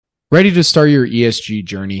Ready to start your ESG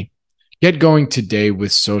journey? Get going today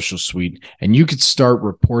with Social Suite, and you could start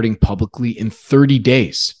reporting publicly in 30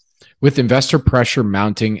 days. With investor pressure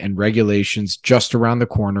mounting and regulations just around the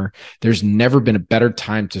corner, there's never been a better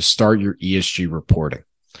time to start your ESG reporting.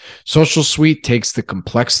 Social Suite takes the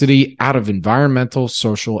complexity out of environmental,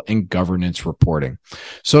 social, and governance reporting.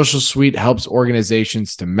 Social Suite helps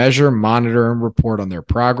organizations to measure, monitor, and report on their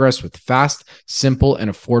progress with fast, simple, and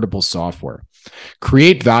affordable software.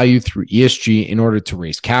 Create value through ESG in order to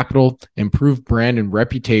raise capital, improve brand and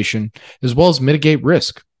reputation, as well as mitigate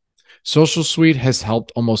risk. Social Suite has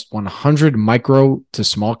helped almost 100 micro to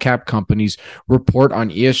small cap companies report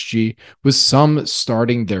on ESG, with some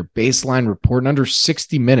starting their baseline report in under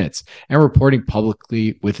 60 minutes and reporting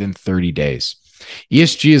publicly within 30 days.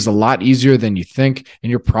 ESG is a lot easier than you think, and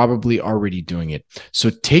you're probably already doing it. So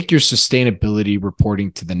take your sustainability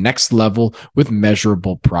reporting to the next level with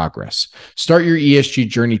measurable progress. Start your ESG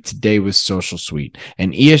journey today with Social Suite,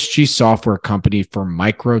 an ESG software company for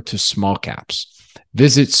micro to small caps.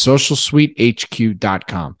 Visit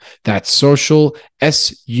socialsuitehq.com. That's social,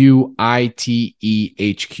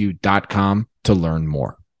 SUITEHQ.com to learn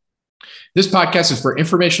more. This podcast is for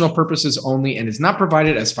informational purposes only and is not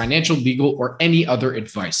provided as financial, legal, or any other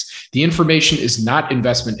advice. The information is not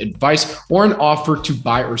investment advice or an offer to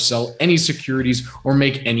buy or sell any securities or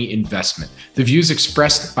make any investment. The views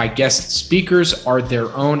expressed by guest speakers are their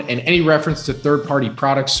own, and any reference to third-party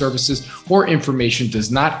products, services, or information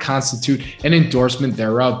does not constitute an endorsement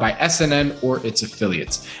thereof by SNN or its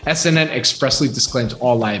affiliates. SNN expressly disclaims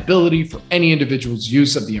all liability for any individual's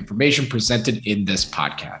use of the information presented in this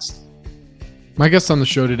podcast. My guest on the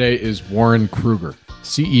show today is Warren Kruger,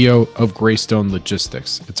 CEO of Greystone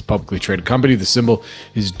Logistics. It's a publicly traded company. The symbol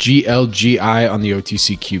is GLGI on the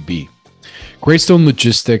OTCQB. Greystone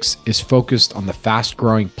Logistics is focused on the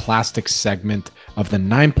fast-growing plastic segment of the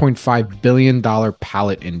 $9.5 billion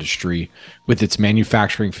pallet industry, with its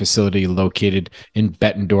manufacturing facility located in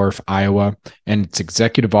Bettendorf, Iowa, and its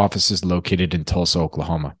executive offices located in Tulsa,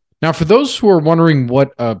 Oklahoma. Now, for those who are wondering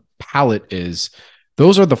what a pallet is,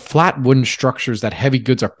 those are the flat wooden structures that heavy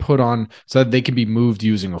goods are put on so that they can be moved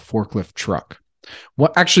using a forklift truck. One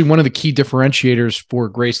of the key differentiators for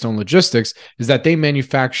Greystone Logistics is that they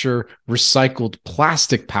manufacture recycled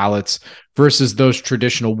plastic pallets versus those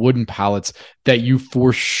traditional wooden pallets that you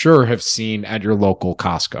for sure have seen at your local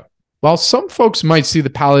Costco. While some folks might see the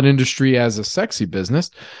pallet industry as a sexy business,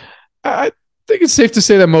 I think it's safe to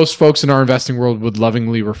say that most folks in our investing world would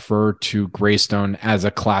lovingly refer to Greystone as a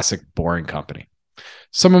classic boring company.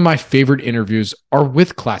 Some of my favorite interviews are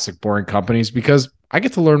with classic boring companies because I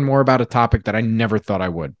get to learn more about a topic that I never thought I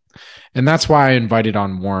would. And that's why I invited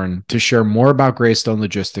on Warren to share more about Greystone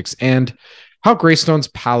Logistics and how Greystone's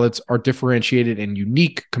pallets are differentiated and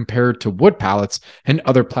unique compared to wood pallets and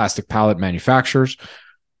other plastic pallet manufacturers.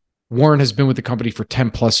 Warren has been with the company for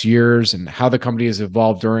 10 plus years and how the company has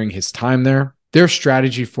evolved during his time there, their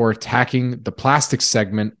strategy for attacking the plastic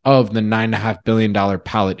segment of the $9.5 billion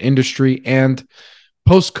pallet industry, and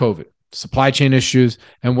post-COVID, supply chain issues,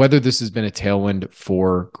 and whether this has been a tailwind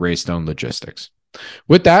for Greystone Logistics.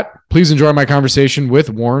 With that, please enjoy my conversation with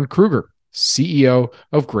Warren Kruger, CEO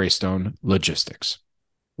of Greystone Logistics.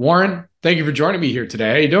 Warren, thank you for joining me here today.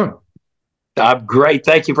 How are you doing? I'm great.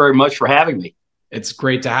 Thank you very much for having me. It's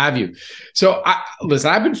great to have you. So, listen,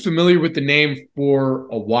 I've been familiar with the name for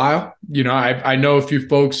a while. I know a few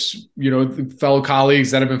folks, fellow colleagues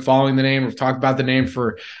that have been following the name or have talked about the name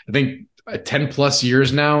for, I think, 10 plus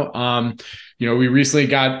years now. We recently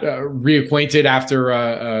got reacquainted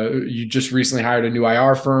after you just recently hired a new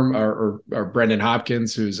IR firm, or Brendan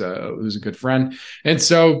Hopkins, who's a good friend. And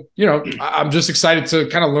so, I'm just excited to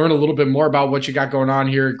kind of learn a little bit more about what you got going on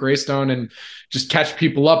here at Greystone and just catch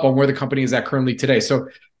people up on where the company is at currently today. So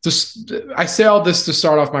I say all this to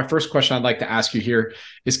start off. My first question I'd like to ask you here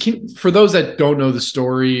is, for those that don't know the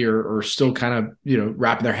story or still kind of,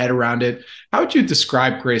 wrapping their head around it, how would you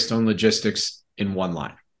describe Greystone Logistics in one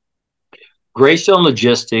line? Greystone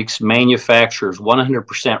Logistics manufactures 100%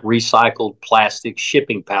 recycled plastic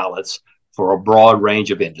shipping pallets for a broad range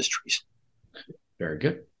of industries. Very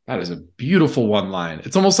good. That is a beautiful one line.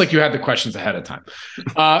 It's almost like you had the questions ahead of time.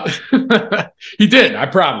 He did, I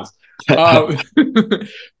promise.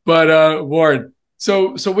 But Warren,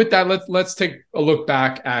 so with that, let's take a look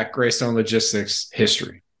back at Greystone Logistics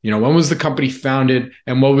history. When was the company founded,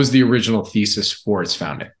 and what was the original thesis for its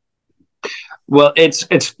founding? Well, it's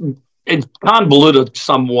convoluted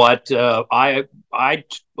somewhat. I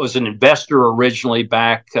was an investor originally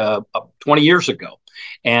back 20 years ago,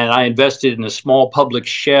 And I invested in a small public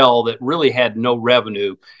shell that really had no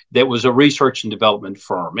revenue, that was a research and development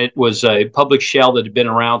firm. It was a public shell that had been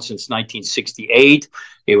around since 1968.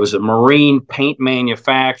 It was a marine paint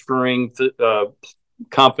manufacturing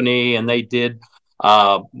company, and they did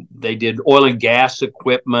oil and gas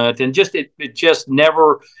equipment, and it just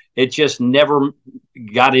never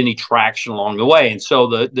got any traction along the way. And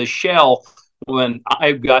so the shell, when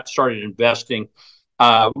I got started investing,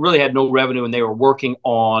 really had no revenue, and they were working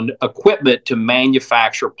on equipment to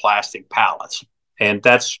manufacture plastic pallets. And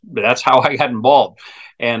that's how I got involved.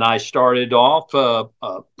 And I started off,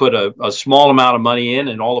 put a small amount of money in,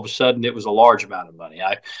 and all of a sudden it was a large amount of money.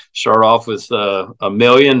 I started off with $1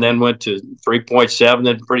 million, then went to 3.7,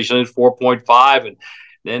 then pretty soon 4.5, and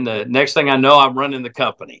then the next thing I know, I'm running the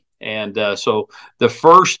company. And so the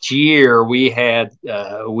first year we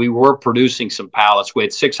were producing some pallets. We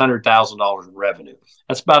had $600,000 in revenue.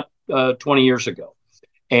 That's about 20 years ago.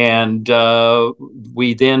 And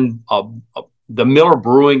we then the Miller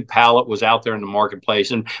Brewing pallet was out there in the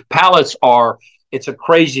marketplace. And pallets it's a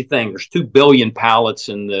crazy thing. There's 2 billion pallets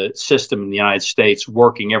in the system in the United States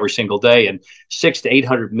working every single day, and 600 to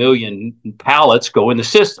 800 million pallets go in the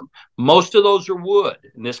system. Most of those are wood.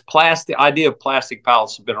 And this idea of plastic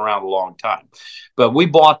pallets has been around a long time. But we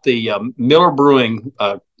bought the Miller Brewing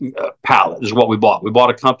pallet is what we bought. We bought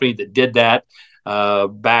a company that did that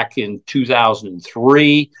back in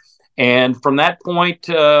 2003. And from that point,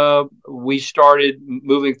 we started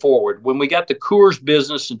moving forward. When we got the Coors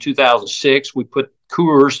business in 2006, we put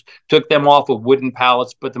Coors, took them off of wooden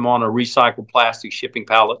pallets, put them on a recycled plastic shipping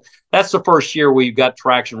pallet. That's the first year we got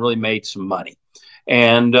traction, really made some money.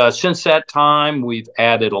 And since that time, we've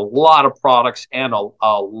added a lot of products and a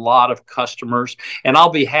lot of customers. And I'll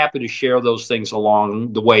be happy to share those things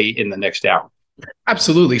along the way in the next hour.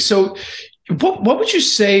 Absolutely. So what would you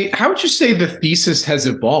say, how would you say the thesis has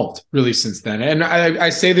evolved really since then? And I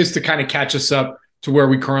say this to kind of catch us up to where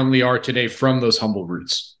we currently are today from those humble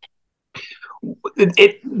roots. In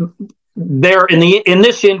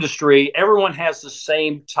this industry, everyone has the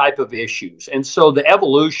same type of issues. And so the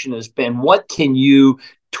evolution has been, what can you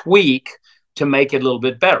tweak to make it a little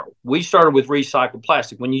bit better? We started with recycled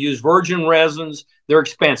plastic. When you use virgin resins, they're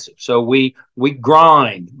expensive. So we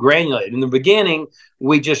granulate. In the beginning,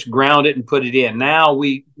 we just ground it and put it in. Now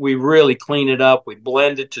we really clean it up. We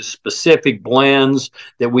blend it to specific blends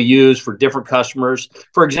that we use for different customers.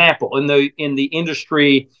 For example, in the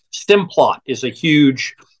industry, Simplot is a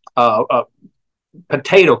huge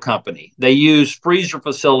potato company. They use freezer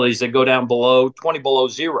facilities that go down 20 below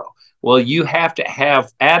zero. Well, you have to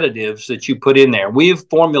have additives that you put in there. We've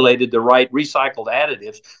formulated the right recycled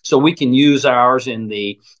additives so we can use ours in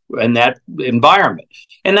that environment.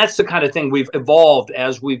 And that's the kind of thing we've evolved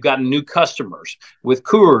as we've gotten new customers. With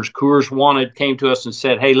Coors, came to us and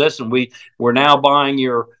said, "Hey, listen, we're now buying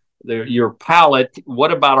your pallet.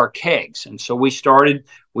 What about our kegs?" And so we started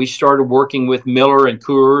working with Miller and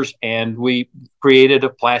Coors, and we created a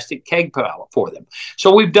plastic keg pallet for them.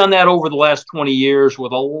 So we've done that over the last 20 years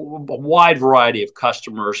with a wide variety of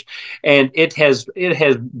customers, and it has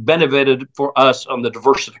benefited for us on the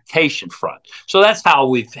diversification front. So that's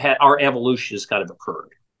how our evolution has kind of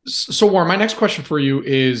occurred. So Warren, my next question for you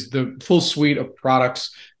is the full suite of products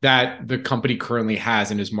that the company currently has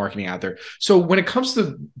and is marketing out there. So when it comes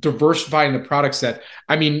to diversifying the product set,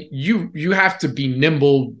 I mean, you have to be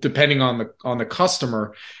nimble depending on the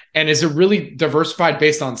customer. And is it really diversified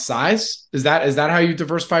based on size? Is that how you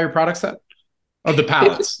diversify your product set? Of the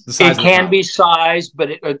pallets, the size it can be size,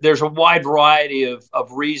 but there's a wide variety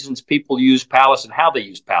of reasons people use pallets and how they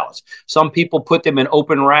use pallets. Some people put them in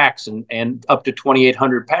open racks and up to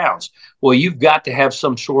 2,800 pounds. Well, you've got to have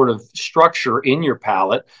some sort of structure in your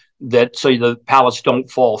pallet so the pallets don't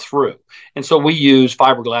fall through. And so we use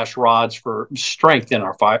fiberglass rods for strength in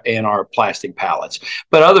our plastic pallets.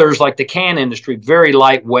 But others, like the can industry, very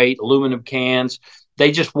lightweight aluminum cans.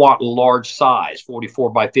 They just want large size,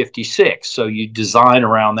 44 by 56. So you design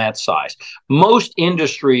around that size. Most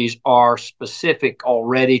industries are specific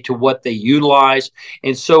already to what they utilize.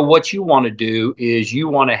 And so what you want to do is you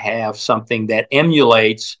want to have something that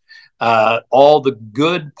emulates all the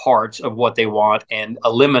good parts of what they want and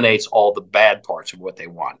eliminates all the bad parts of what they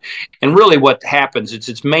want. And really what happens is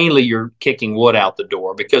it's mainly you're kicking wood out the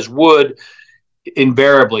door, because wood,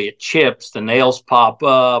 invariably it chips, the nails pop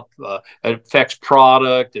up, it affects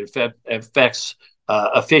product, it affects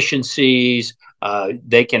efficiencies.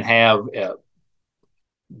 They can have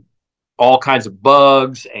all kinds of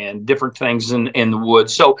bugs and different things in the wood.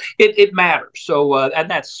 So it matters. So and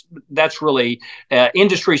that's really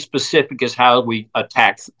industry specific is how we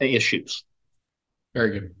attack issues.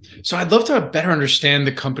 Very good. So I'd love to better understand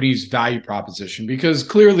the company's value proposition, because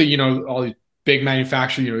clearly, all these big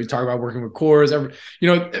manufacturers, you talk about working with cores,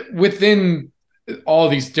 within all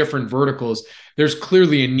these different verticals, there's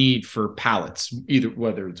clearly a need for pallets, either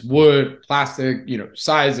whether it's wood, plastic,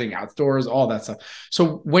 sizing, outdoors, all that stuff.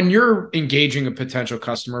 So when you're engaging a potential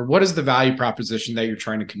customer, what is the value proposition that you're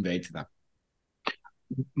trying to convey to them?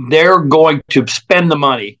 They're going to spend the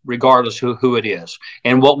money regardless who it is.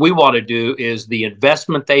 And what we want to do is the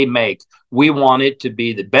investment they make, we want it to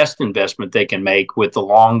be the best investment they can make with the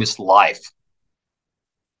longest life.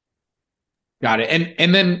 Got it.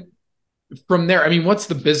 And then from there, I mean, what's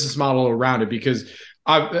the business model around it? Because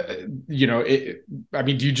do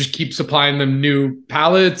you just keep supplying them new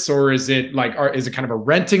pallets, or is it is it kind of a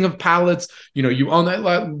renting of pallets? You own that.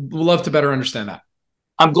 We'd love to better understand that.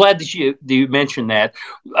 I'm glad that you mentioned that.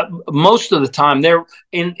 Most of the time, they're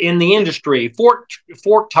in the industry,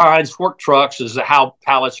 fork tines, fork trucks is how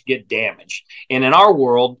pallets get damaged. And in our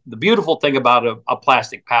world, the beautiful thing about a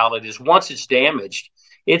plastic pallet is once it's damaged,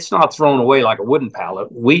 it's not thrown away like a wooden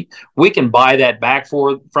pallet. We can buy that back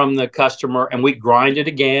from the customer, and we grind it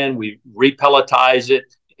again, we repelletize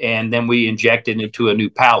it, and then we inject it into a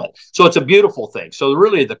new pallet. So it's a beautiful thing. So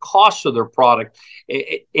really the cost of their product,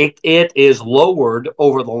 it is lowered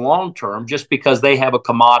over the long term just because they have a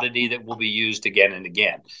commodity that will be used again and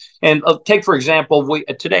again. And take, for example,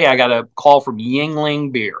 today I got a call from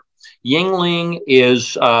Yuengling Beer. Yuengling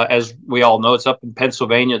is, as we all know, it's up in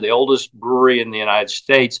Pennsylvania, the oldest brewery in the United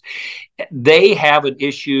States. They have an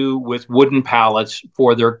issue with wooden pallets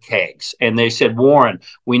for their kegs. And they said, Warren,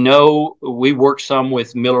 we know we work some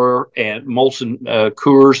with Miller and Molson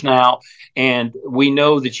Coors now, and we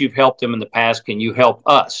know that you've helped them in the past. Can you help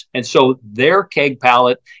us? And so their keg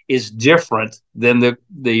pallet is different than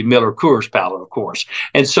the Miller Coors pallet, of course.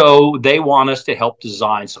 And so they want us to help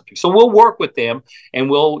design something. So we'll work with them, and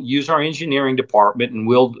we'll use our engineering department, and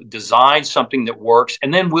we'll design something that works.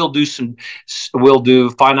 And then we'll do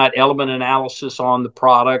finite element analysis on the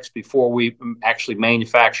products before we actually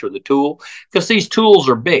manufacture the tool, because these tools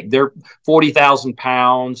are big. They're 40,000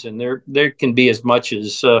 pounds, and there can be as much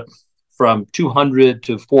as from $200,000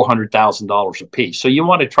 to $400,000 a piece. So you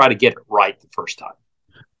want to try to get it right the first time.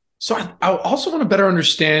 So I also want to better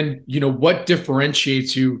understand, what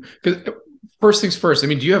differentiates you. Because first things first, I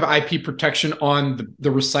mean, do you have IP protection on the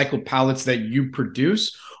recycled pallets that you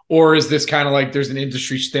produce? Or is this kind of like there's an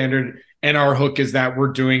industry standard and our hook is that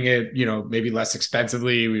we're doing it, maybe less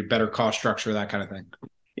expensively, we have better cost structure, that kind of thing?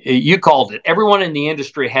 You called it. Everyone in the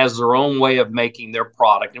industry has their own way of making their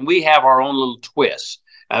product, and we have our own little twists.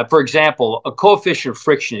 For example, a coefficient of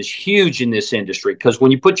friction is huge in this industry because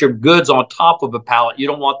when you put your goods on top of a pallet, you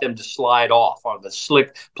don't want them to slide off on the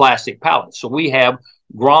slick plastic pallet. So we have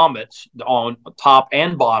grommets on top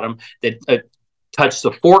and bottom that touch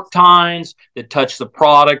the fork tines, that touch the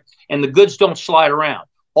product, and the goods don't slide around.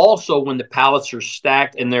 Also, when the pallets are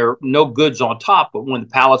stacked, and there are no goods on top, but when the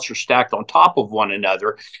pallets are stacked on top of one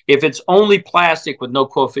another, if it's only plastic with no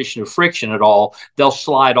coefficient of friction at all, they'll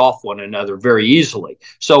slide off one another very easily.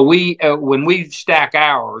 So when we stack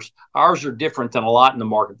ours are different than a lot in the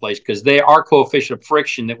marketplace because our coefficient of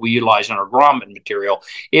friction that we utilize in our grommet material,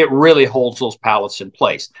 it really holds those pallets in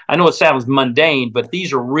place. I know it sounds mundane, but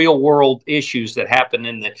these are real world issues that happen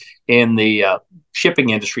in the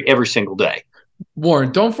shipping industry every single day.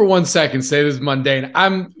 Warren, don't for 1 second say this is mundane.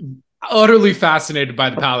 I'm utterly fascinated by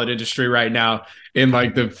the pallet industry right now in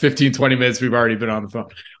like the 15, 20 minutes we've already been on the phone.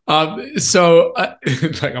 I'm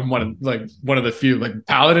one of the few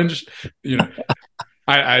pallet industry, it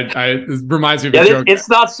reminds me of a joke. It's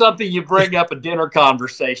not something you bring up a dinner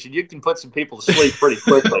conversation. You can put some people to sleep pretty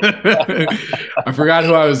quickly. I forgot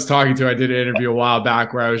who I was talking to. I did an interview a while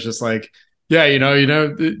back where I was just like, yeah,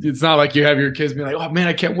 it's not like you have your kids being like, oh man,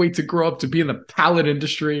 I can't wait to grow up to be in the pallet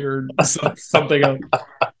industry or something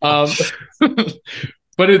else.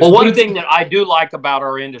 One thing that I do like about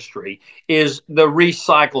our industry is the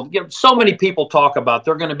recycled. So many people talk about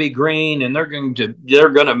they're going to be green and they're going to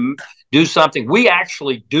do something. We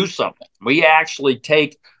actually do something. We actually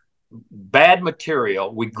take bad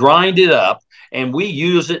material, we grind it up, and we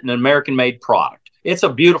use it in an American-made product. It's a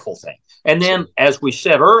beautiful thing. And then, as we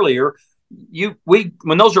said earlier,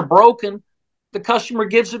 when those are broken, the customer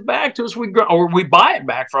gives it back to us. We buy it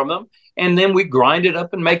back from them, and then we grind it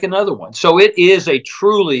up and make another one. So it is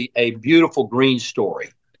truly a beautiful green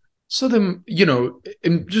story. So then,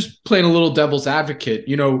 and just playing a little devil's advocate,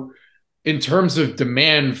 in terms of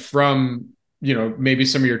demand from, maybe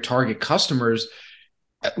some of your target customers,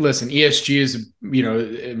 Listen, ESG is,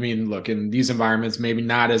 I mean, look, in these environments, maybe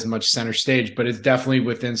not as much center stage, but it's definitely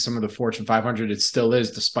within some of the Fortune 500. It still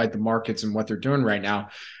is, despite the markets and what they're doing right now.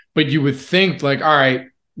 But you would think, like, all right,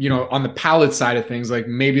 on the pallet side of things, like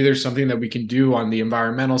maybe there's something that we can do on the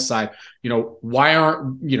environmental side. Why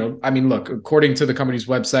aren't, I mean, look, according to the company's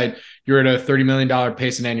website, you're at a $30 million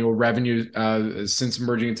pace in annual revenue since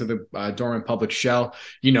merging into the dormant public shell.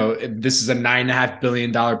 This is a $9.5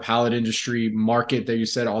 billion pallet industry market that you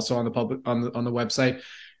said also on the public on the website.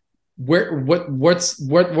 Where's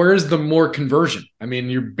the more conversion? I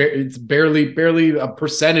mean, it's barely a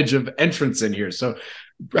percentage of entrance in here. So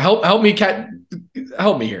help me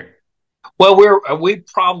here. Well, we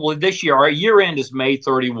probably this year, our year end is May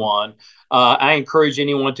 31. I encourage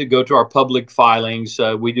anyone to go to our public filings.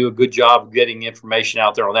 We do a good job of getting information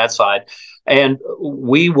out there on that side. And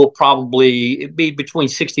we will probably be between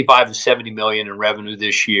 65 and 70 million in revenue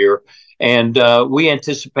this year. And we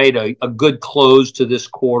anticipate a good close to this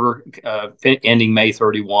quarter, ending May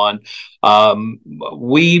 31.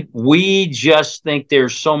 We just think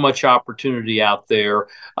there's so much opportunity out there.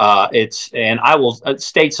 And I will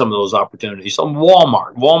state some of those opportunities. So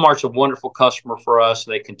Walmart's a wonderful customer for us.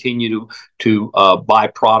 They continue to buy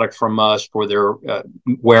product from us for their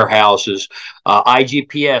warehouses.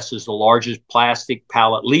 IGPS is the largest plastic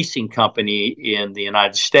pallet leasing company in the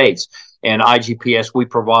United States. And IGPS, we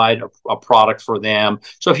provide a product for them.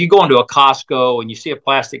 So if you go into a Costco and you see a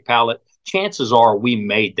plastic pallet, chances are we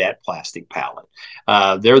made that plastic pallet.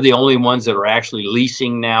 They're the only ones that are actually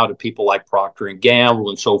leasing now to people like Procter and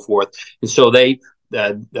Gamble and so forth. And so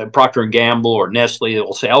Procter and Gamble or Nestle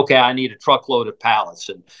will say, okay, I need a truckload of pallets,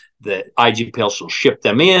 and the IGPS will ship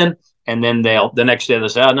them in. And then the next day they'll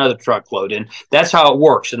say another truckload. And that's how it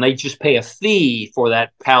works. And they just pay a fee for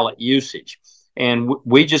that pallet usage. And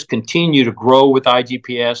we just continue to grow with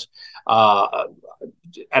IGPS.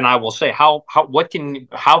 And I will say, how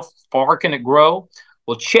far can it grow?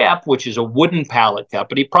 Well, CHEP, which is a wooden pallet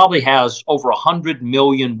company, probably has over 100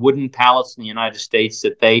 million wooden pallets in the United States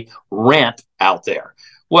that they rent out there.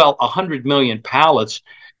 Well, 100 million pallets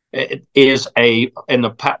is in the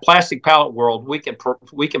plastic pallet world. We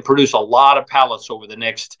can produce a lot of pallets over the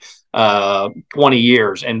next 20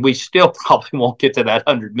 years, and we still probably won't get to that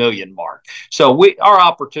 100 million mark. So our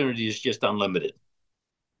opportunity is just unlimited.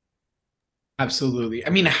 Absolutely. I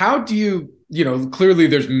mean, how do you, clearly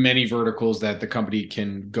there's many verticals that the company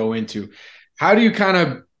can go into. How do you kind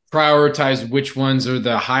of prioritize which ones are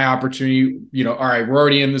the high opportunity, all right, we're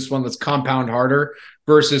already in this one, let's compound harder,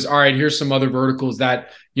 versus, all right, here's some other verticals that,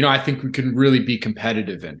 I think we can really be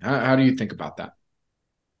competitive in. How do you think about that?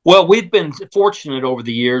 Well, we've been fortunate over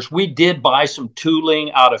the years. We did buy some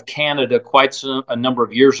tooling out of Canada quite a number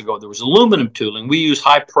of years ago. There was aluminum tooling. We use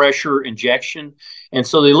high pressure injection. And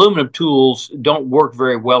so the aluminum tools don't work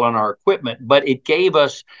very well on our equipment, but it gave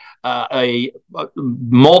us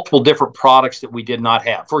multiple different products that we did not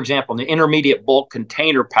have. For example, the intermediate bulk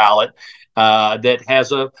container pallet that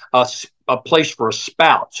has a place for a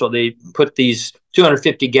spout. So they put these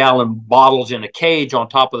 250-gallon bottles in a cage on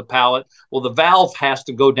top of the pallet. Well, the valve has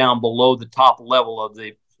to go down below the top level of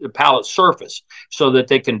the pallet surface so that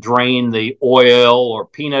they can drain the oil or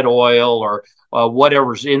peanut oil or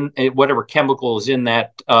whatever chemical is in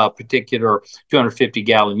that particular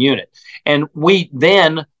 250-gallon unit. And we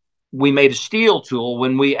made a steel tool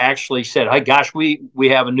when we actually said, hey, gosh, we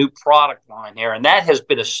have a new product line here. And that has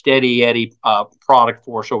been a steady Eddie product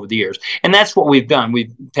for us over the years. And that's what we've done.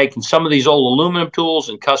 We've taken some of these old aluminum tools,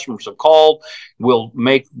 and customers have called. We'll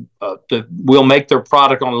make their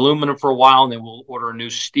product on aluminum for a while, and then we'll order a new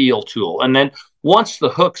steel tool. And then once the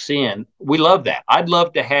hook's in, we love that. I'd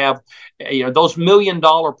love to have, those $1 million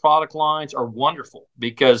product lines are wonderful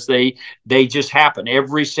because they just happen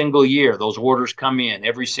every single year. Those orders come in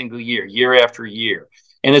every single year, year after year.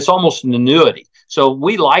 And it's almost an annuity. So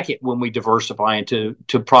we like it when we diversify into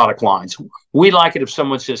product lines. We like it if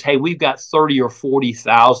someone says, hey, we've got 30 or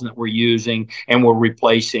 40,000 that we're using and we're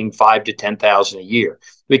replacing 5 to 10,000 a year,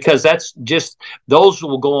 because that's just, those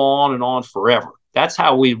will go on and on forever. That's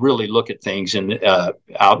how we really look at things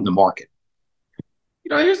out in the market.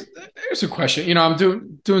 Here's a question. I'm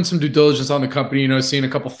doing some due diligence on the company, seeing a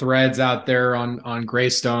couple threads out there on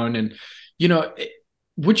Greystone, and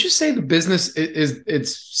would you say the business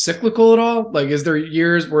it's cyclical at all? Like, is there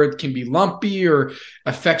years where it can be lumpy or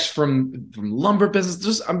effects from lumber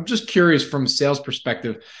business? I'm just curious from a sales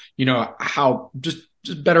perspective, how just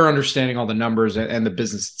better understanding all the numbers and the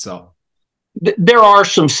business itself. There are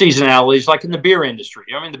some seasonalities, like in the beer industry.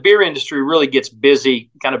 I mean, the beer industry really gets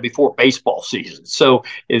busy kind of before baseball season. So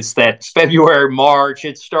it's that February, March,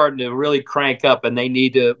 it's starting to really crank up, and they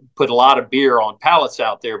need to put a lot of beer on pallets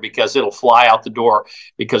out there because it'll fly out the door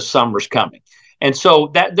because summer's coming. And so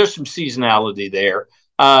that there's some seasonality there.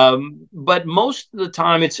 But most of the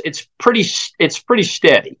time, it's pretty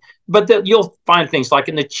steady. But you'll find things like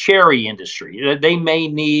in the cherry industry, they may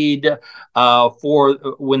need for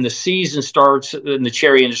when the season starts in the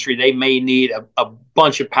cherry industry, they may need a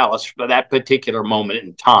bunch of pallets for that particular moment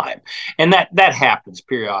in time, and that happens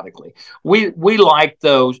periodically. We like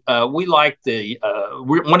those. We like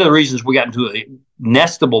one of the reasons we got into a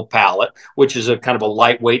nestable pallet, which is a kind of a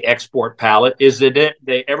lightweight export pallet, is that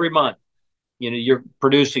they every month. You're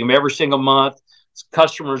producing them every single month.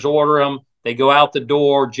 Customers order them. They go out the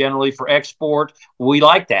door generally for export. We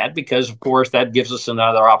like that because, of course, that gives us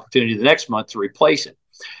another opportunity the next month to replace it.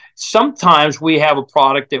 Sometimes we have a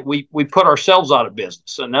product that we put ourselves out of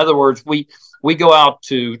business. In other words, we go out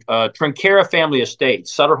to Trinchera Family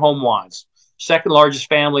Estates, Sutter Home Wines, second largest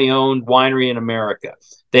family-owned winery in America.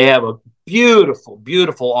 They have a beautiful,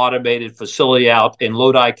 beautiful automated facility out in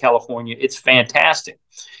Lodi, California. It's fantastic.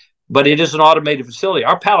 But it is an automated facility.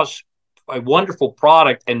 Our pallets are a wonderful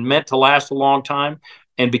product and meant to last a long time.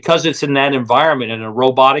 And because it's in that environment, in a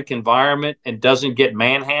robotic environment, and doesn't get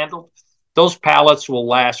manhandled, those pallets will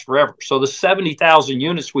last forever. So the 70,000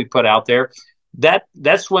 units we put out there, that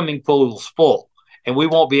swimming pool is full, and we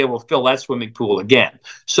won't be able to fill that swimming pool again.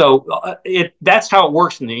 So that's how it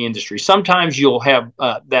works in the industry. Sometimes you'll have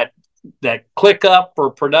that click up for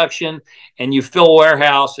production, and you fill a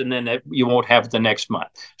warehouse, and then you won't have it the next month.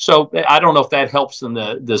 So I don't know if that helps in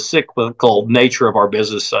the cyclical nature of our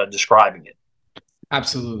business describing it.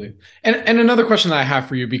 Absolutely. And another question that I have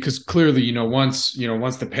for you, because clearly, once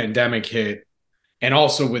the pandemic hit, and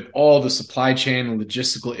also with all the supply chain and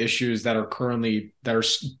logistical issues that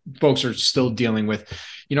folks are still dealing with,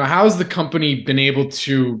 how has the company been able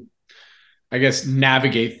to, I guess,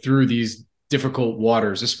 navigate through these difficult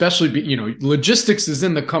waters, especially, logistics is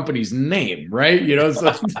in the company's name, right?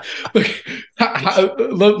 So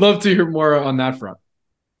love to hear more on that front.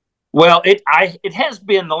 Well, it has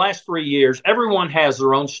been the last 3 years. Everyone has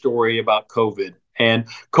their own story about COVID. And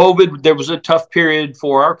COVID, there was a tough period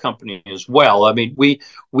for our company as well. I mean,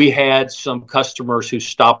 we had some customers who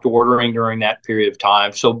stopped ordering during that period of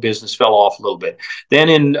time, so business fell off a little bit. Then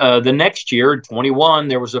in the next year, 21,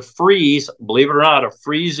 there was a freeze, believe it or not, a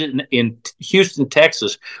freeze in Houston,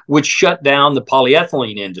 Texas, which shut down the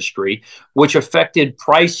polyethylene industry, which affected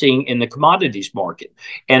pricing in the commodities market.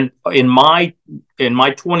 And in my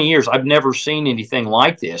 20 years, I've never seen anything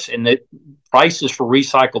like this. And the prices for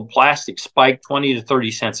recycled plastic spiked 20 to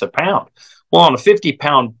 30 cents a pound. Well, on a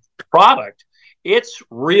 50-pound product, it's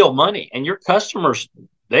real money. And your customers,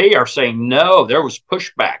 they are saying no. There was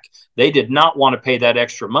pushback. They did not want to pay that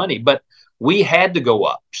extra money, but we had to go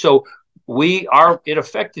up. So it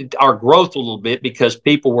affected our growth a little bit because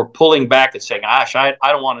people were pulling back and saying, gosh, I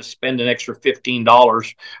don't want to spend an extra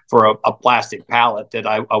 $15 for a plastic pallet that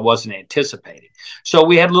I wasn't anticipating. So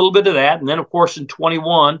we had a little bit of that. And then, of course, in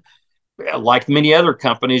 21, like many other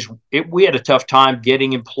companies, we had a tough time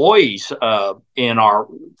getting employees in our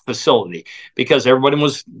facility because everybody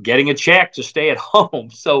was getting a check to stay at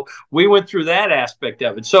home. So we went through that aspect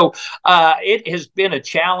of it. So it has been a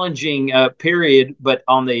challenging period, but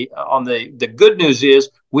on the good news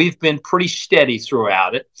is we've been pretty steady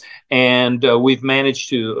throughout it, and we've managed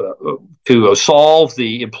to solve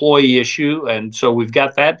the employee issue, and so we've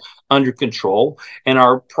got that under control. And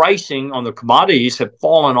our pricing on the commodities have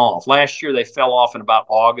fallen off. Last year they fell off in about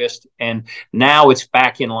August, and now it's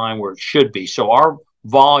back in line where it should be. So our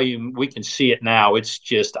volume, we can see it now. It's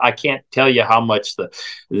just, I can't tell you how much the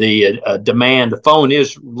demand. The phone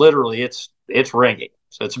is literally it's ringing.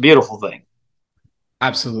 So it's a beautiful thing.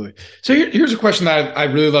 Absolutely. So here's a question that I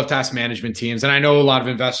really love to ask management teams, and I know a lot of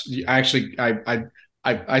investors. Actually,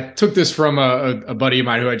 I took this from a buddy of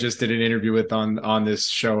mine who I just did an interview with on this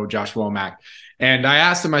show, Josh Womack, and I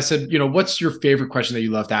asked him. I said, what's your favorite question that you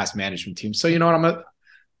love to ask management teams? So what, I'm gonna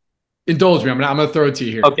indulge me. I'm gonna throw it to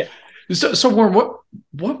you here. Okay. So Warren,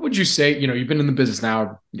 what would you say? You've been in the business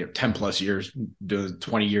now, 10 plus years,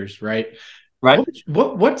 20 years, right? Right.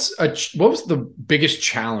 What was the biggest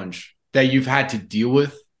challenge that you've had to deal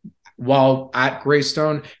with while at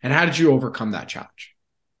Greystone, and how did you overcome that challenge?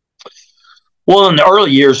 Well, in the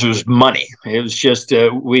early years, it was money. It was just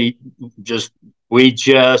we just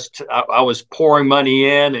I was pouring money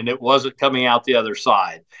in and it wasn't coming out the other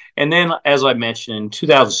side. And then, as I mentioned, in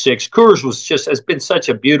 2006, Coors has been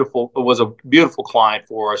was a beautiful client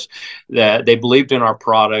for us, that they believed in our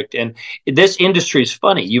product. And this industry is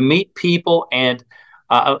funny. You meet people, and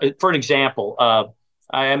for an example,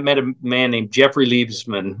 I met a man named Jeffrey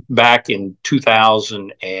Liebsman back in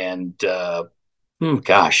 2000 and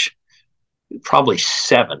probably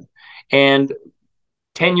seven. And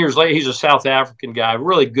 10 years later, he's a South African guy,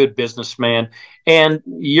 really good businessman. And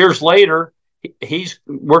years later, he's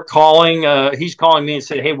calling me and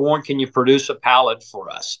said, "Hey, Warren, can you produce a pallet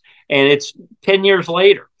for us?" And it's 10 years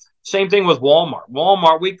later. Same thing with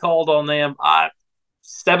Walmart, we called on them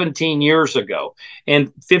 17 years ago.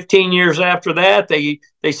 And 15 years after that, they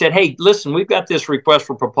said, "Hey, listen, we've got this request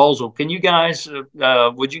for proposal. Can you guys,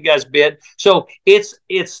 would you guys bid?" So this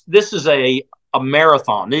is a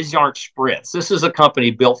marathon. These aren't sprints. This is a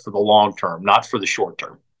company built for the long term, not for the short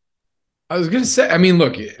term. I was going to say, I mean,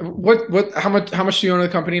 look, how much do you own the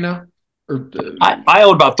company now? Or I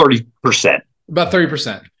own about 30%. About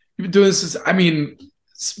 30%. You've been doing this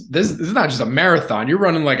this is not just a marathon. You're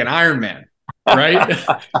running like an Ironman, right?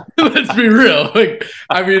 Let's be real. Like,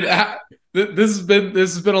 I mean, this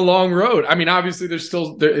has been a long road. I mean, obviously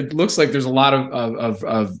it looks like there's a lot of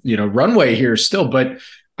runway here still, but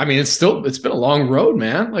I mean, it's been a long road,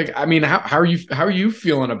 man. Like, I mean, how are you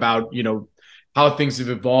feeling about, how things have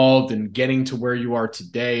evolved and getting to where you are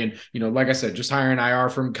today? And, like I said, just hiring an IR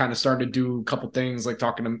firm, kind of starting to do a couple things, like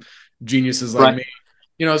talking to geniuses like me,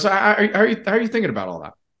 so how are you thinking about all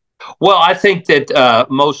that? Well, I think that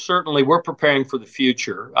most certainly we're preparing for the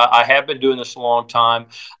future. I have been doing this a long time.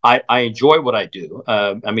 I enjoy what I do.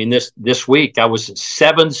 I mean, this week I was in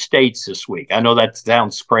 7 states this week. I know that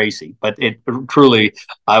sounds crazy, but it truly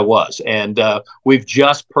I was. And we've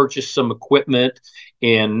just purchased some equipment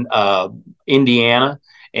in Indiana.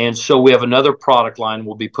 And so we have another product line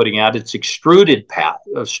we'll be putting out. It's extruded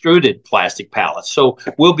plastic pallets. So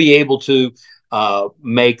we'll be able to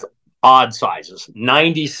make odd sizes,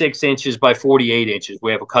 96 inches by 48 inches.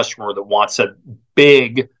 We have a customer that wants a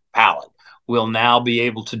big pallet. We'll now be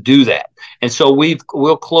able to do that. And so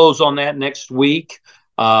we'll close on that next week.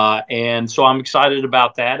 And so I'm excited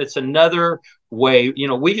about that. It's another way,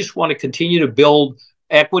 we just want to continue to build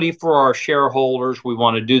equity for our shareholders. We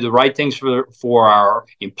want to do the right things for our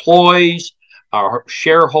employees, our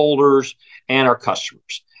shareholders, and our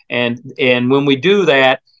customers. And when we do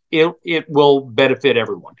that, it will benefit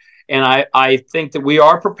everyone. And I think that we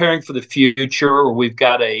are preparing for the future. We've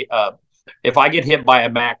got if I get hit by a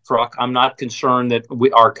Mack truck, I'm not concerned that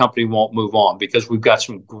our company won't move on, because we've got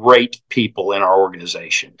some great people in our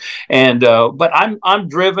organization. And but I'm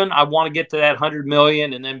driven. I want to get to that 100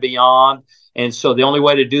 million and then beyond. And so the only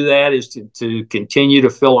way to do that is to continue to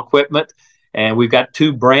fill equipment. And we've got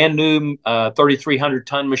 2 brand new 3,300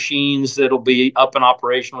 ton machines that'll be up and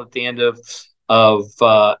operational at the end of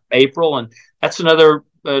April. And that's another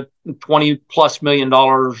 $20+ million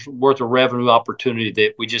worth of revenue opportunity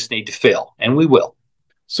that we just need to fill, and we will.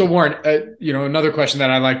 So Warren, another question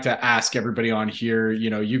that I like to ask everybody on here,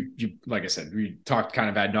 you like I said, we talked kind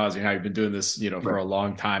of ad nauseum how you've been doing this, for a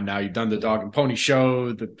long time now. You've done the dog and pony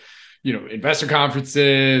show, the investor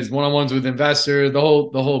conferences, one-on-ones with investors, the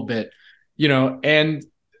whole bit, and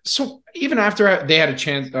so even after they had a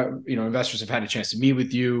chance, investors have had a chance to meet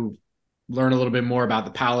with you, learn a little bit more about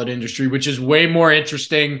the pallet industry, which is way more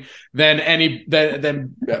interesting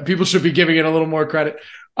than people should be giving it a little more credit.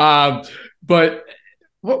 But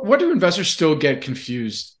what do investors still get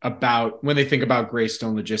confused about when they think about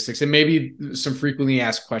Greystone Logistics, and maybe some frequently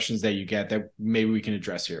asked questions that you get that maybe we can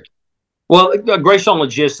address here? Well, Greystone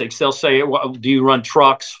Logistics, they'll say, well, do you run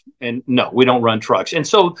trucks? And no, we don't run trucks. And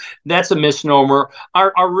so that's a misnomer.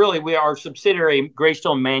 Our subsidiary,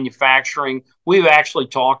 Greystone Manufacturing, we've actually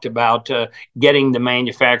talked about getting the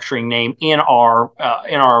manufacturing name in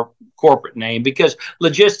our corporate name, because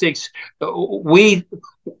logistics,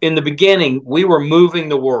 in the beginning, we were moving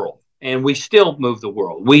the world. And we still move the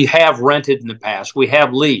world. We have rented in the past. We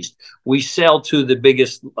have leased. We sell to the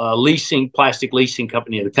biggest plastic leasing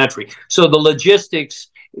company in the country. So the logistics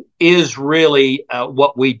is really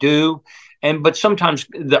what we do. But sometimes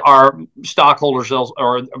our stockholders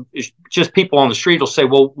or just people on the street will say,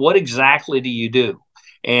 well, what exactly do you do?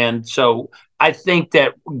 And so I think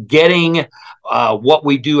that getting what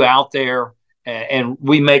we do out there, and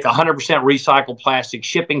we make 100% recycled plastic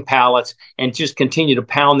shipping pallets, and just continue to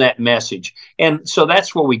pound that message. And so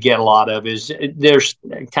that's what we get a lot of, is there's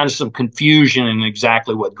kind of some confusion in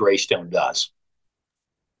exactly what Greystone does.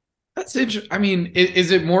 That's interesting. I mean,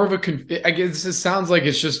 is it more of I guess it sounds like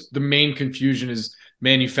it's just the main confusion is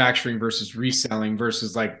manufacturing versus reselling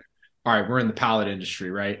versus like, all right, we're in the pallet industry,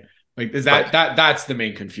 right? Like, is that's the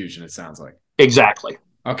main confusion, it sounds like. Exactly.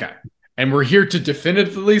 Okay. And we're here to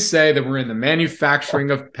definitively say that we're in the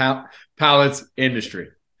manufacturing of pallets industry.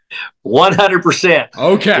 100%.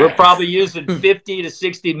 Okay. We're probably using 50 to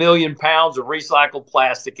 60 million pounds of recycled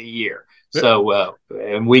plastic a year. So,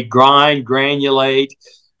 and we granulate.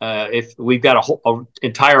 If we've got a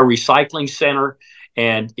entire recycling center,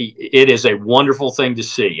 and it is a wonderful thing to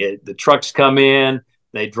see. The trucks come in,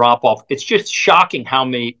 they drop off. It's just shocking how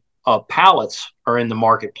many pallets are in the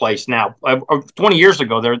marketplace now. 20 years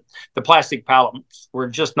ago, the plastic pallets were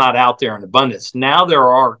just not out there in abundance. Now there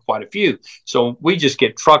are quite a few. So we just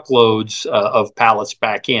get truckloads of pallets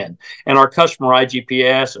back in. And our customer,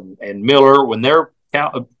 IGPS and Miller, when their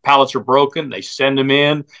pallets are broken, they send them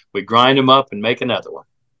in, we grind them up and make another one.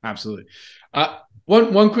 Absolutely.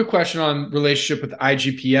 One quick question on relationship with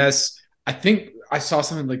IGPS. I think I saw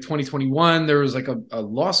something like 2021. There was like a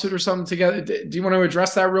lawsuit or something together. Do you want to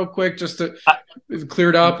address that real quick, just to clear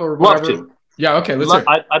it up or whatever? Love to. Yeah. Okay. Let's hear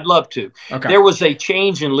it. I'd love to. Okay. There was a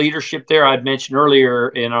change in leadership there. I'd mentioned earlier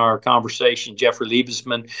in our conversation, Jeffrey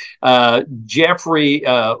Liebesman. Jeffrey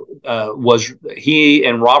he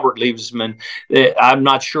and Robert Liebesman. I'm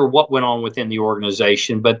not sure what went on within the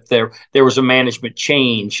organization, but there was a management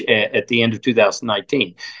change at the end of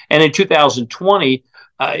 2019, and in 2020.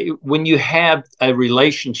 When you have a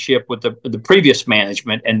relationship with the previous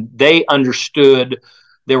management and they understood,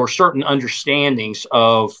 there were certain understandings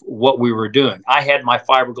of what we were doing. I had my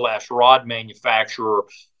fiberglass rod manufacturer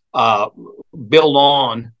build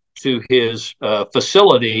on to his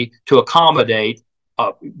facility to accommodate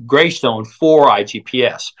Greystone for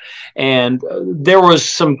IGPS. And there was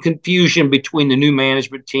some confusion between the new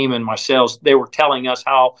management team and myself. They were telling us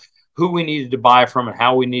who we needed to buy from and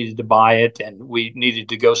how we needed to buy it, and we needed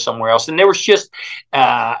to go somewhere else. And there was just,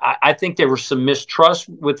 I think there was some mistrust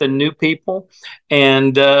with the new people,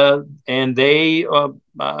 and they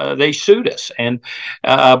sued us. And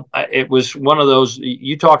it was one of those,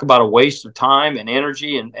 you talk about a waste of time and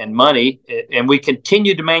energy and money, and we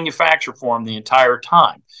continued to manufacture for them the entire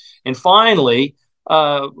time. And finally,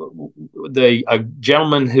 a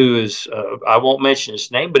gentleman who is, I won't mention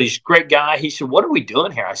his name, but he's a great guy. He said, "What are we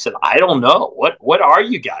doing here?" I said, "I don't know. What are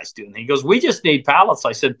you guys doing?" He goes, "We just need pallets."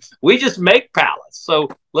 I said, "We just make pallets. So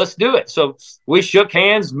let's do it." So we shook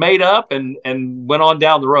hands, made up, and went on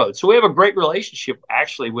down the road. So we have a great relationship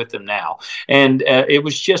actually with them now. And it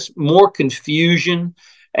was just more confusion.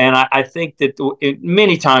 And I think that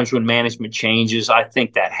many times when management changes, I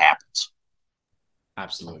think that happens.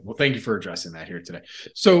 Absolutely. Well, thank you for addressing that here today.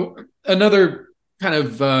 So another kind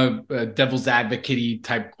of devil's advocate-y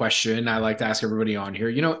type question I like to ask everybody on here,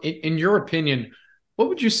 in your opinion, what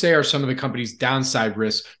would you say are some of the company's downside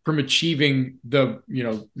risks from achieving the,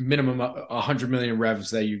 minimum 100 million revs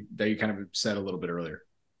that you kind of said a little bit earlier?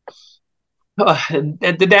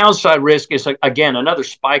 The downside risk is, again, another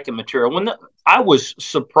spike in material. I was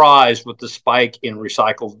surprised with the spike in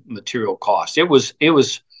recycled material costs. It was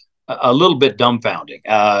a little bit dumbfounding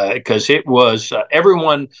because it was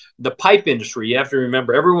everyone, the pipe industry, you have to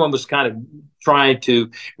remember, everyone was kind of trying to,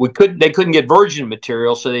 they couldn't get virgin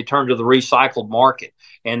material, so they turned to the recycled market,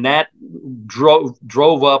 and that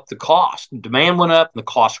drove up the cost. Demand went up and the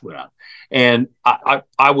cost went up. And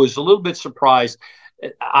I was a little bit surprised.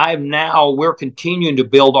 We're continuing to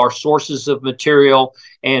build our sources of material,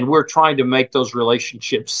 and we're trying to make those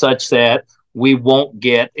relationships such that we won't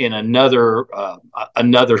get in another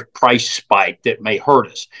price spike that may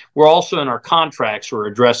hurt us. We're also in our contracts, we're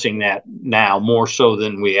addressing that now more so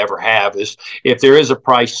than we ever have, is if there is a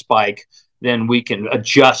price spike, then we can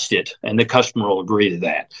adjust it and the customer will agree to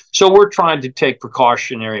that. So we're trying to take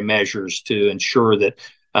precautionary measures to ensure that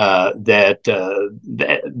that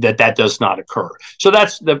does not occur. So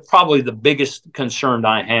that's probably the biggest concern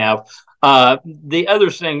I have. The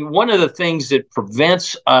other thing, one of the things that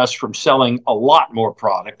prevents us from selling a lot more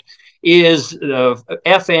product is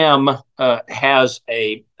FM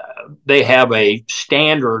they have a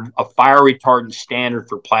standard, a fire retardant standard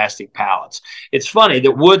for plastic pallets. It's funny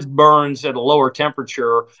that wood burns at a lower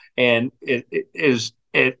temperature and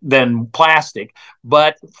than plastic,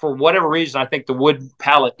 but for whatever reason, I think the wood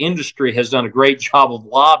pallet industry has done a great job of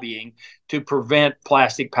lobbying to prevent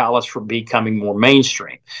plastic pallets from becoming more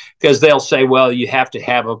mainstream, because they'll say, well, you have to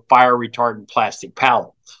have a fire retardant plastic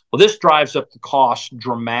pallet. Well, this drives up the cost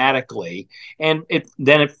dramatically, and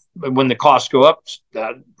when the costs go up,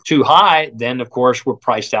 too high, then of course we're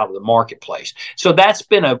priced out of the marketplace. So that's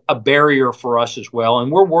been a barrier for us as well,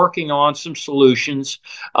 and we're working on some solutions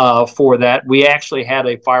for that. We actually had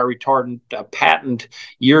a fire retardant patent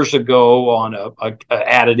years ago on a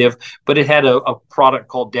additive, but it had a product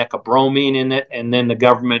called decabromine in it, and then the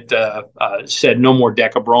government said no more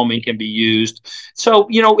decabromine can be used. So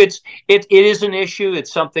it is an issue.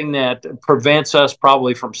 It's something that prevents us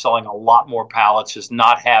probably from selling a lot more pallets, is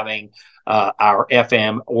not having our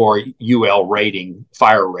FM or UL rating,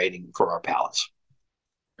 fire rating for our pallets.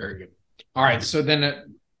 Very good. All right. So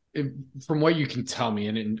then from what you can tell me,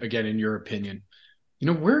 and again, in your opinion,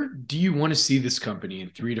 where do you want to see this company in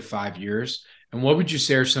 3 to 5 years? And what would you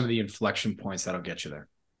say are some of the inflection points that'll get you there?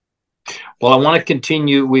 Well, I want to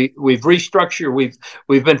continue. We've restructured.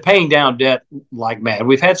 We've been paying down debt like mad.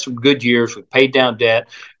 We've had some good years. We've paid down debt.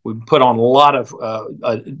 We've put on a lot of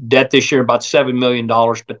debt this year, about $7 million,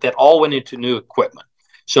 but that all went into new equipment.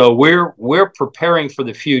 So we're preparing for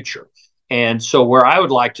the future. And so where I would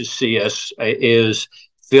like to see us is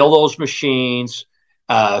fill those machines,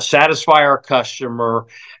 satisfy our customer,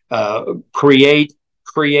 create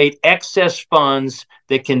excess funds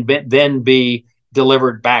that can then be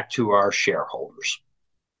delivered back to our shareholders.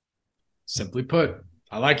 Simply put,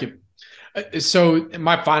 I like it. So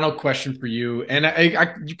my final question for you, and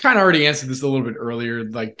you kind of already answered this a little bit earlier,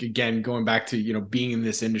 like, again, going back to, being in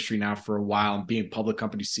this industry now for a while and being public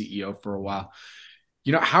company CEO for a while,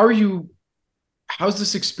 how's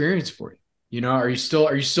this experience for you? Are you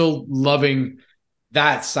still loving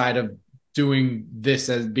that side of doing this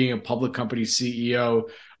as being a public company CEO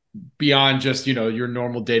beyond just, your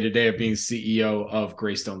normal day-to-day of being CEO of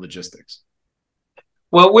Greystone Logistics?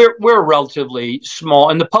 Well, we're a relatively small,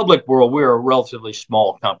 in the public world, we're a relatively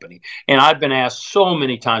small company. And I've been asked so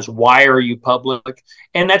many times, why are you public?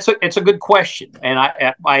 And it's a good question. And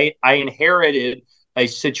I inherited a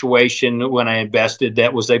situation when I invested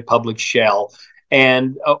that was a public shell.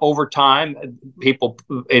 And over time, people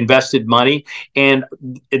invested money. And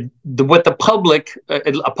with a public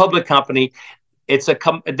company,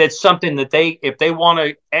 that's something that if they want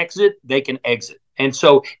to exit, they can exit. And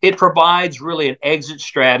so it provides really an exit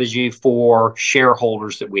strategy for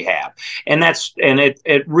shareholders that we have. And that's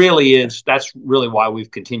really why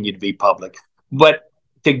we've continued to be public. But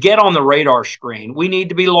to get on the radar screen, we need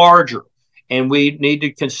to be larger. And we need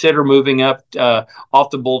to consider moving up off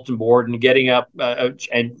the bulletin board and getting up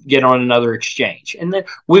and get on another exchange. And then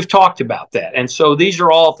we've talked about that. And so these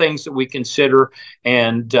are all things that we consider.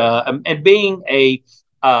 And being a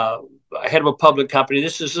head of a public company,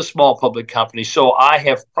 this is a small public company, so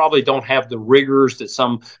I probably don't have the rigors that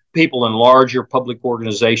some people in larger public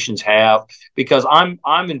organizations have, because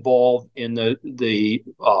I'm involved in the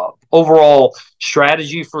overall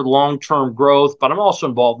strategy for long-term growth, but I'm also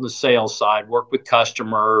involved in the sales side, work with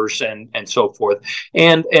customers and so forth,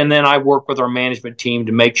 and then I work with our management team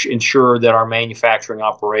to ensure that our manufacturing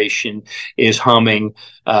operation is humming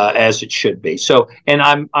as it should be. So, and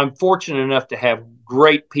I'm fortunate enough to have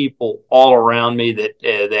great people all around me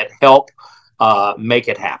that help make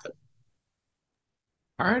it happen.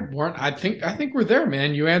 All right, Warren, I think we're there,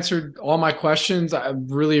 man. You answered all my questions. I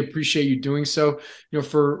really appreciate you doing so.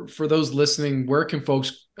 For those listening, where can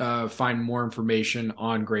folks find more information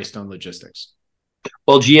on Greystone Logistics?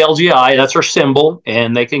 Well, GLGI, that's our symbol,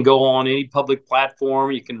 and they can go on any public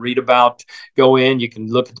platform. You can read about, you can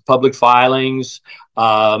look at the public filings,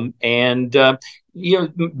 and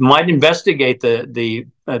might investigate the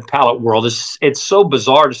pallet world. It's so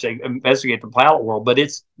bizarre to say investigate the pallet world, but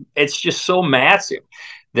it's just so massive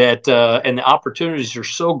that and the opportunities are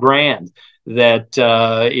so grand that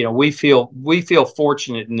we feel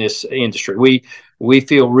fortunate in this industry. We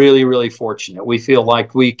feel really, really fortunate. We feel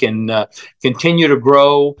like we can continue to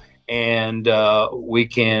grow, and we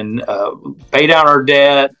can pay down our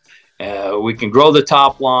debt. We can grow the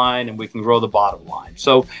top line, and we can grow the bottom line.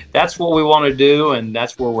 So that's what we want to do, and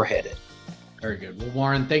that's where we're headed. Very good. Well,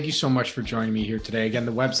 Warren, thank you so much for joining me here today. Again,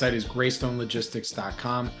 the website is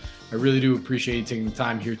GreystoneLogistics.com. I really do appreciate you taking the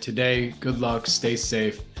time here today. Good luck, stay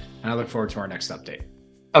safe, and I look forward to our next update.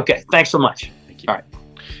 Okay, thanks so much. Thank you. All right.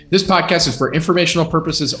 This podcast is for informational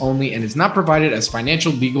purposes only and is not provided as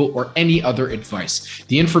financial, legal, or any other advice.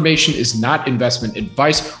 The information is not investment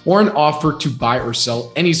advice or an offer to buy or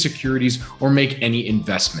sell any securities or make any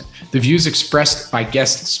investment. The views expressed by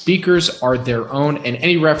guest speakers are their own, and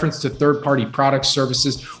any reference to third-party products,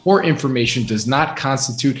 services, or information does not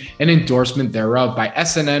constitute an endorsement thereof by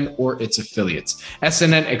SNN or its affiliates.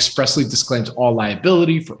 SNN expressly disclaims all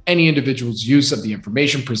liability for any individual's use of the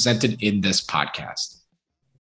information presented in this podcast.